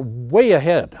girls are way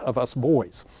ahead of us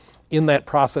boys in that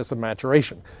process of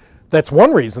maturation. That's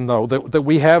one reason, though, that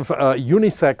we have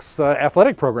unisex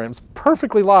athletic programs,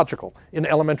 perfectly logical in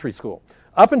elementary school.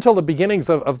 Up until the beginnings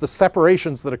of the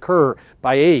separations that occur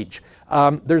by age,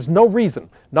 there's no reason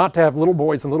not to have little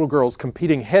boys and little girls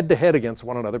competing head-to-head against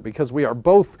one another, because we are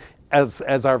both, as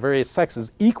our various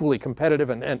sexes, equally competitive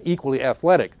and equally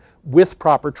athletic with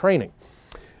proper training.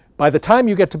 By the time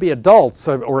you get to be adults,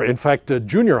 or in fact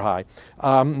junior high,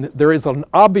 there is an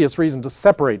obvious reason to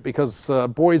separate, because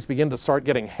boys begin to start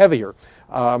getting heavier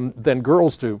than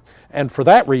girls do. And for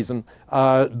that reason,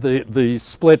 the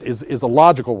split is a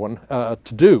logical one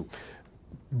to do.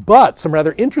 But some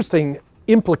rather interesting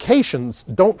implications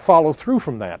don't follow through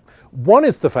from that. One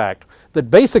is the fact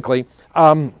that basically,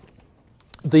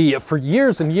 for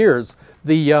years and years,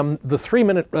 the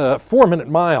 4-minute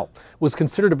mile was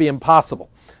considered to be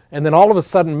impossible. And then all of a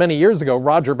sudden, many years ago,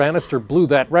 Roger Bannister blew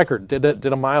that record, did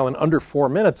a mile in under 4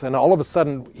 minutes, and all of a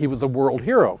sudden he was a world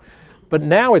hero. But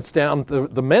now it's down,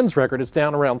 the men's record is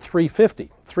down around 3:50,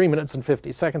 3 minutes and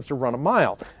 50 seconds to run a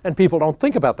mile. And people don't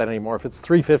think about that anymore. If it's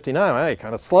 3:59, hey,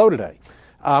 kind of slow today.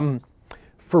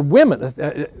 For women,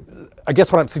 I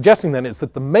guess what I'm suggesting then is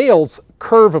that the male's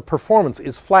curve of performance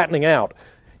is flattening out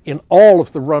in all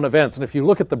of the run events. And if you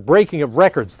look at the breaking of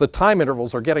records, the time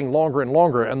intervals are getting longer and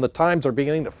longer, and the times are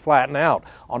beginning to flatten out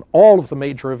on all of the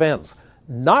major events.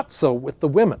 Not so with the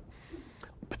women.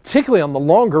 Particularly on the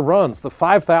longer runs, the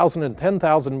 5,000 and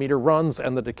 10,000 meter runs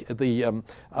and the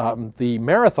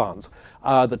marathons,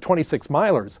 the 26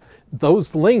 milers,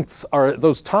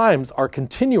 those times are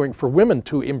continuing for women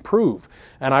to improve.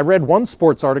 And I read one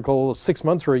sports article 6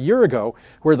 months or a year ago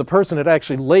where the person had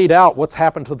actually laid out what's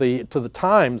happened to the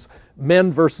times,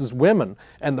 men versus women.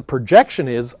 And the projection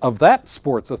is of that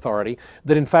sports authority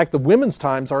that in fact the women's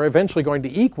times are eventually going to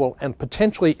equal and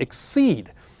potentially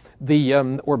exceed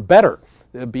or better,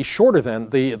 be shorter than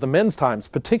the men's times,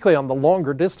 particularly on the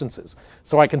longer distances.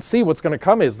 So I can see what's going to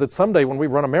come is that someday when we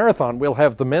run a marathon, we'll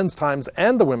have the men's times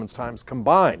and the women's times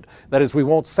combined. That is, we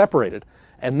won't separate it.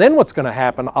 And then what's going to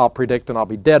happen, I'll predict, and I'll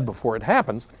be dead before it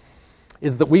happens,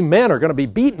 is that we men are going to be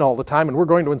beaten all the time, and we're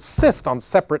going to insist on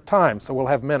separate times, so we'll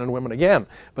have men and women again.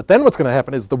 But then what's going to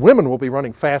happen is the women will be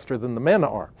running faster than the men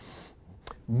are.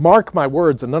 Mark my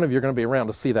words, and none of you are going to be around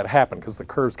to see that happen because the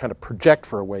curves kind of project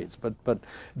for a ways. But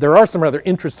there are some rather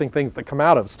interesting things that come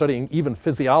out of studying even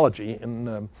physiology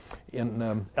in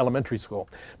elementary school.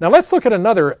 Now let's look at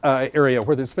another area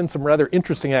where there's been some rather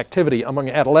interesting activity among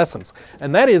adolescents,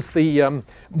 and that is the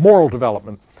moral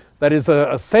development. That is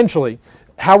essentially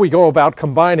how we go about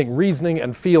combining reasoning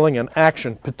and feeling and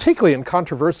action, particularly in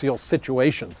controversial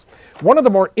situations. One of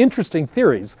the more interesting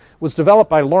theories was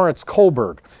developed by Lawrence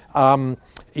Kohlberg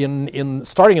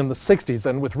starting in the 60s,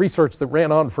 and with research that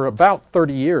ran on for about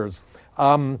 30 years.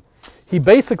 He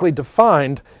basically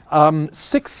defined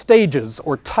 6 stages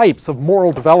or types of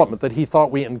moral development that he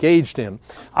thought we engaged in.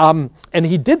 And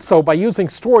he did so by using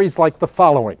stories like the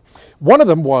following. One of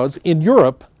them was, in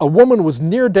Europe, a woman was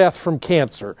near death from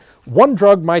cancer. One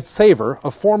drug might save her,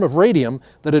 a form of radium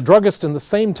that a druggist in the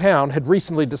same town had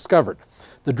recently discovered.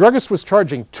 The druggist was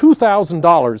charging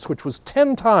 $2,000, which was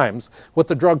 10 times what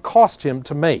the drug cost him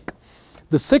to make.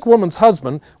 The sick woman's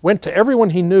husband went to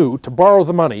everyone he knew to borrow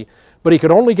the money, but he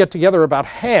could only get together about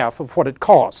half of what it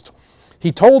cost.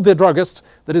 He told the druggist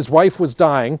that his wife was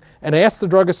dying and asked the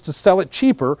druggist to sell it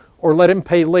cheaper or let him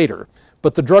pay later,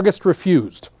 but the druggist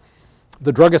refused.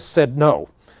 The druggist said no.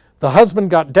 The husband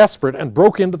got desperate and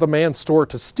broke into the man's store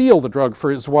to steal the drug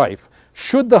for his wife.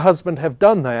 Should the husband have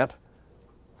done that?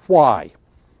 Why?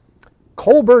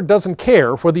 Kohlberg doesn't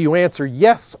care whether you answer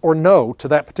yes or no to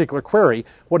that particular query.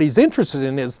 What he's interested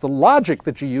in is the logic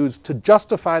that you use to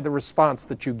justify the response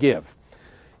that you give.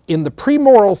 In the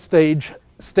pre-moral stage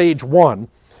 1,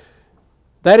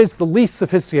 that is the least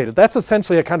sophisticated. That's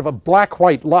essentially a kind of a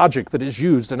black-white logic that is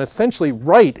used, and essentially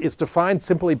right is defined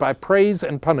simply by praise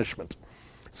and punishment.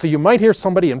 So you might hear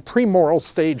somebody in pre-moral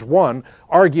stage 1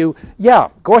 argue, yeah,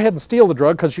 go ahead and steal the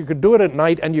drug because you could do it at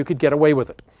night and you could get away with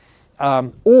it.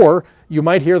 Or you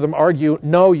might hear them argue,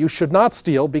 no, you should not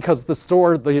steal because the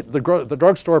store, the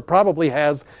drugstore probably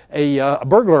has a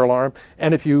burglar alarm,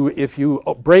 and if you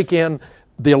break in,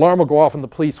 the alarm will go off and the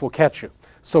police will catch you.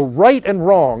 So right and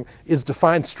wrong is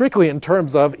defined strictly in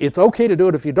terms of it's okay to do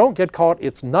it if you don't get caught,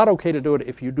 it's not okay to do it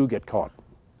if you do get caught.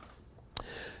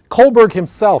 Kohlberg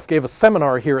himself gave a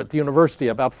seminar here at the university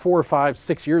about 4 or 5,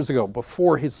 6 years ago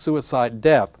before his suicide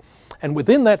death. And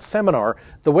within that seminar,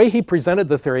 the way he presented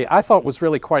the theory I thought was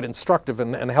really quite instructive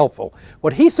and helpful.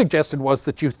 What he suggested was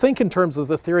that you think in terms of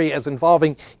the theory as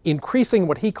involving increasing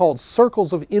what he called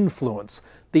circles of influence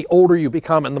the older you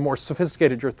become and the more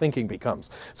sophisticated your thinking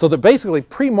becomes. So that basically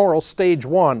pre-moral stage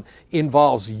 1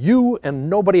 involves you and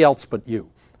nobody else but you.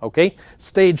 Okay?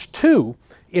 Stage 2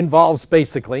 involves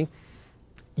basically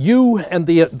you and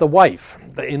the wife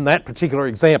in that particular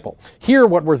example. Here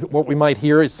what we might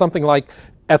hear is something like,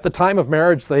 at the time of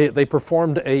marriage, they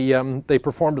performed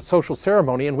a social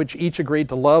ceremony in which each agreed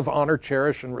to love, honor,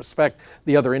 cherish, and respect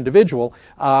the other individual,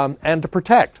 and to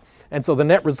protect. And so the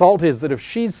net result is that if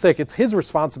she's sick, it's his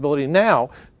responsibility now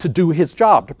to do his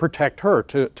job, to protect her,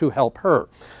 to help her.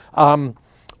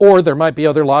 Or there might be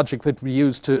other logic that we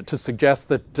use to suggest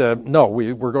that no,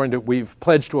 we've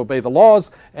pledged to obey the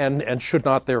laws and should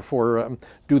not therefore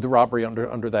do the robbery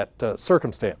under that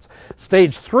circumstance.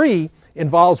 Stage 3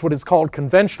 involves what is called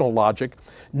conventional logic.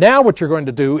 Now what you're going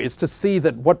to do is to see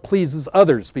that what pleases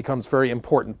others becomes very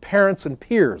important. Parents and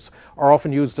peers are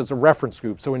often used as a reference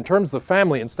group. So in terms of the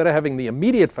family, instead of having the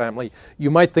immediate family, you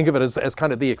might think of it as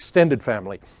kind of the extended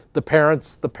family. The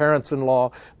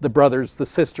parents-in-law, the brothers, the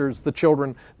sisters, the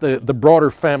children, the broader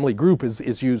family group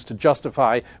is used to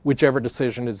justify whichever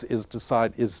decision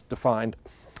is defined.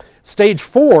 Stage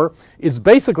 4 is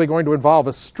basically going to involve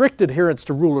a strict adherence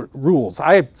to rules.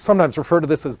 I sometimes refer to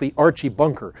this as the Archie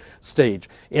Bunker stage.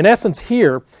 In essence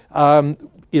here,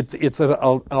 it's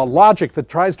a logic that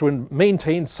tries to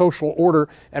maintain social order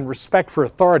and respect for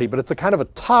authority, but it's a kind of a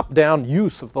top-down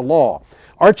use of the law.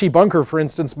 Archie Bunker, for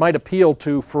instance, might appeal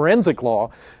to forensic law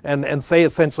and say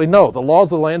essentially, no, the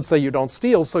laws of the land say you don't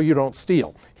steal, so you don't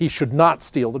steal. He should not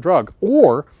steal the drug.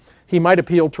 Or he might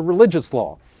appeal to religious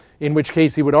law, in which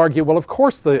case he would argue, well, of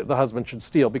course the husband should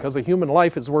steal because a human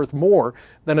life is worth more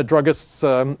than a druggist's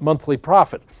monthly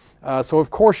profit. So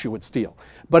of course you would steal.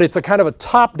 But it's a kind of a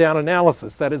top-down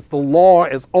analysis, that is the law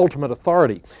as ultimate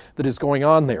authority that is going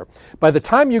on there. By the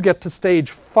time you get to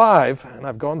stage 5, and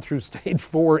I've gone through stage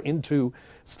 4 into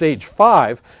stage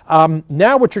 5,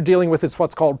 now what you're dealing with is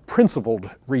what's called principled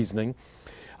reasoning.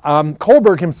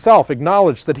 Kohlberg himself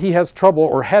acknowledged that he has trouble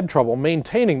or had trouble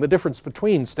maintaining the difference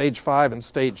between stage 5 and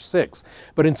stage 6.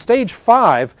 But in stage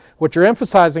 5, what you're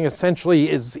emphasizing essentially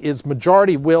is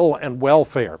majority will and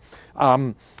welfare.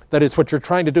 That is, what you're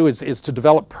trying to do is to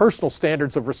develop personal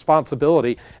standards of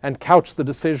responsibility and couch the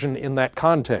decision in that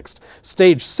context.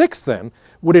 Stage 6, then,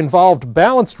 would involve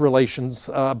balanced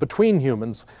relations between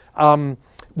humans,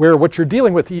 where what you're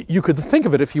dealing with, you could think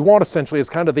of it, if you want, essentially, as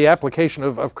kind of the application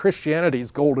of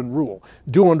Christianity's golden rule.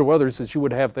 Do unto others as you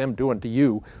would have them do unto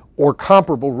you, or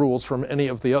comparable rules from any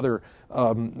of the other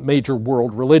major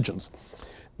world religions.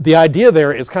 The idea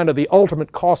there is kind of the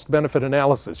ultimate cost-benefit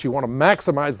analysis. You want to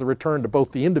maximize the return to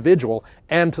both the individual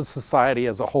and to society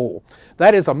as a whole.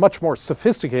 That is a much more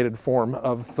sophisticated form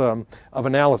of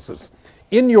analysis.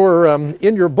 In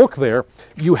your book there,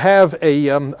 you have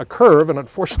a curve, and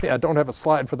unfortunately I don't have a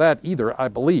slide for that either, I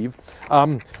believe,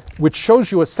 which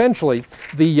shows you essentially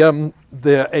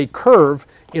a curve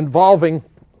involving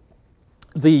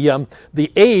the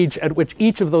age at which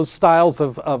each of those styles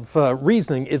of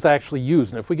reasoning is actually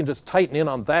used. And if we can just tighten in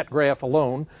on that graph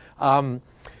alone,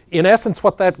 in essence,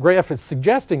 what that graph is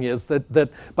suggesting is that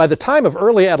by the time of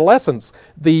early adolescence,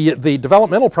 the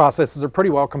developmental processes are pretty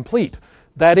well complete.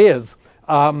 That is,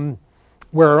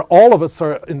 where all of us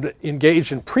are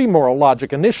engaged in pre-moral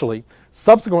logic initially.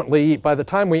 Subsequently, by the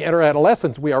time we enter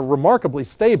adolescence, we are remarkably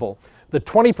stable. That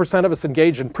 20% of us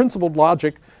engage in principled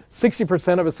logic,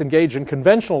 60% of us engage in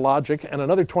conventional logic, and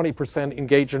another 20%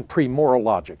 engage in pre-moral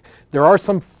logic. There are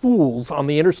some fools on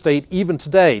the interstate even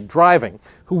today driving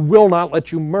who will not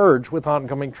let you merge with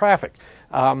oncoming traffic.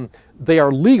 They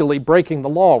are legally breaking the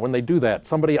law when they do that.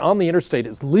 Somebody on the interstate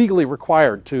is legally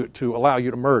required to allow you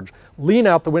to merge. Lean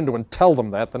out the window and tell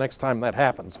them that the next time that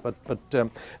happens. But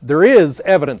there is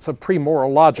evidence of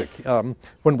pre-moral logic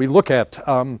when we look at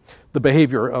the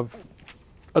behavior of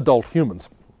adult humans.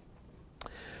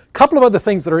 A couple of other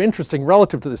things that are interesting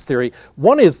relative to this theory.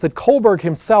 One is that Kohlberg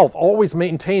himself always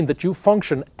maintained that you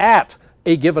function at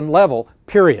a given level,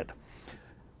 period.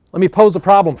 Let me pose a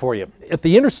problem for you. At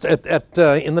the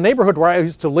in the neighborhood where I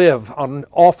used to live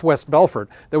off West Belford,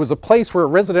 there was a place where a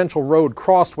residential road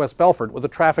crossed West Belford with a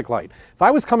traffic light. If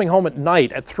I was coming home at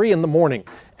night at 3 in the morning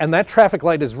and that traffic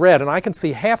light is red and I can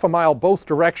see half a mile both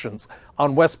directions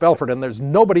on West Belford and there's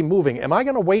nobody moving, am I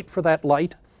going to wait for that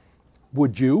light?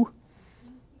 Would you?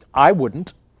 I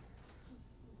wouldn't.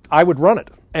 I would run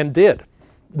it, and did.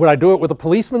 Would I do it with a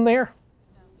policeman there?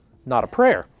 Not a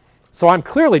prayer. So I'm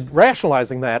clearly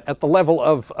rationalizing that at the level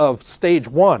of stage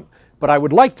one. But I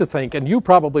would like to think, and you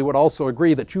probably would also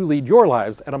agree, that you lead your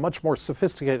lives at a much more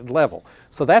sophisticated level.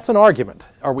 So that's an argument.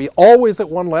 Are we always at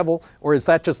one level, or is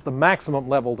that just the maximum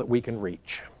level that we can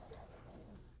reach?